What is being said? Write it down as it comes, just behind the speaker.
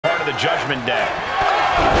of the Judgment Day.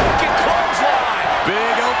 Looking clothesline.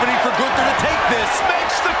 Big opening for Gunther to take this.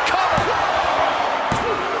 Makes the cover.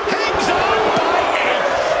 Hangs on by a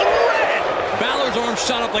thread. Balor's arm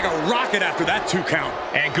shot up like a rocket after that 2 count.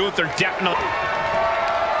 And Gunther definitely...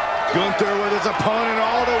 Gunther with his opponent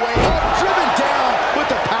all the way up, driven down with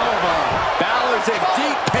the powerbomb. Balor's in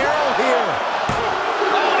deep peril here.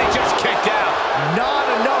 Oh, he just kicked out. Not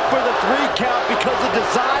enough for the 3 count because the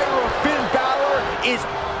desire of Finn Balor is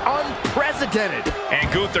unprecedented. And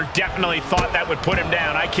Gunther definitely thought that would put him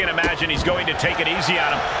down. I can't imagine he's going to take it easy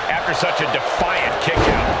on him after such a defiant kick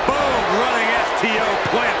out. Boom, running STO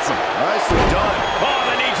plants him. Nicely done. Oh,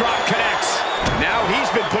 the knee drop connects. Now he's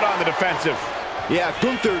been put on the defensive. Yeah,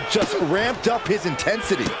 Gunther just ramped up his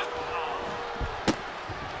intensity.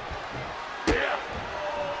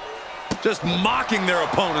 Just mocking their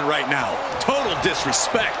opponent right now. Total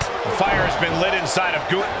disrespect. The fire has been lit inside of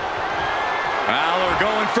Gunther. Balor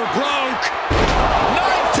going for broke.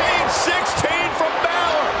 19-16 from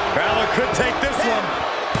Balor. Balor could take this one.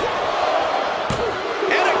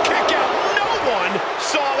 And a kick out. No one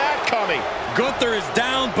saw that coming. Gunther is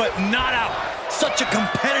down, but not out. Such a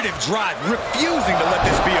competitive drive, refusing to let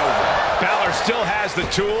this be over. Balor still has the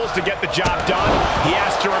tools to get the job done. He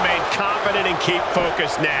has to remain confident and keep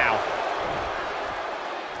focused now.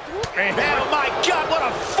 And oh my God, what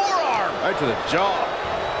a forearm! Right to the jaw.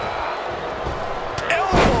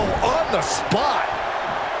 Elbow on the spot.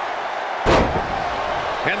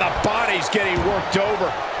 And the body's getting worked over.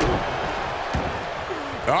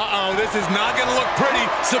 Uh-oh, this is not gonna look pretty.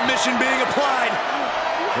 Submission being applied.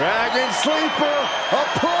 Dragon sleeper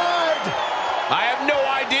applied. I have no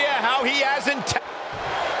idea how he hasn't.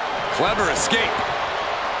 Clever escape.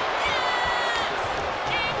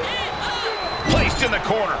 Placed in the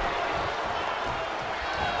corner.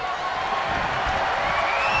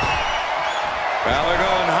 Balor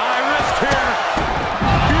going high risk here.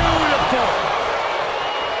 Beautiful.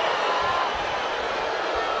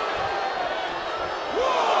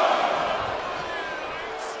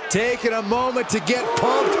 Taking a moment to get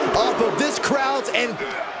pumped off of this crowd's and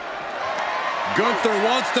Gunther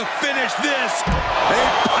wants to finish this. A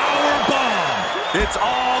power bomb. It's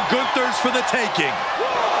all Gunther's for the taking.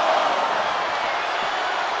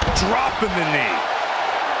 Dropping the knee.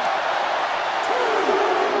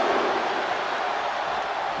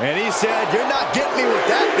 And he said, "You're not getting me with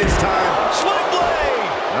that this time." Sling blade!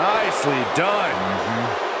 Nicely done.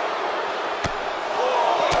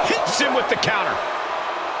 Hits him with the counter.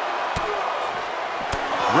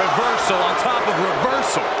 Reversal on top of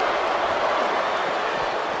reversal.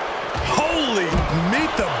 Holy, meet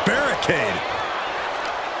the barricade.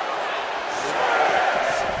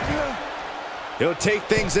 He'll take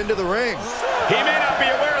things into the ring. He may not be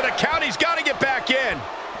aware of the count. He's got to get back in.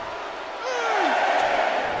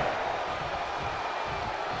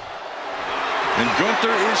 And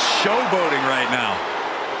Gunther is showboating right now.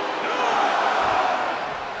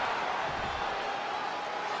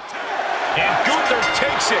 And Gunther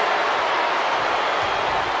takes it.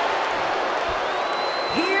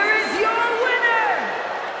 Here is your winner,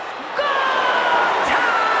 Gunther!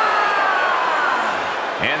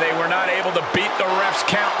 And they were not able to beat the ref's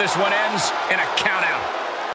count. This one ends in a count out.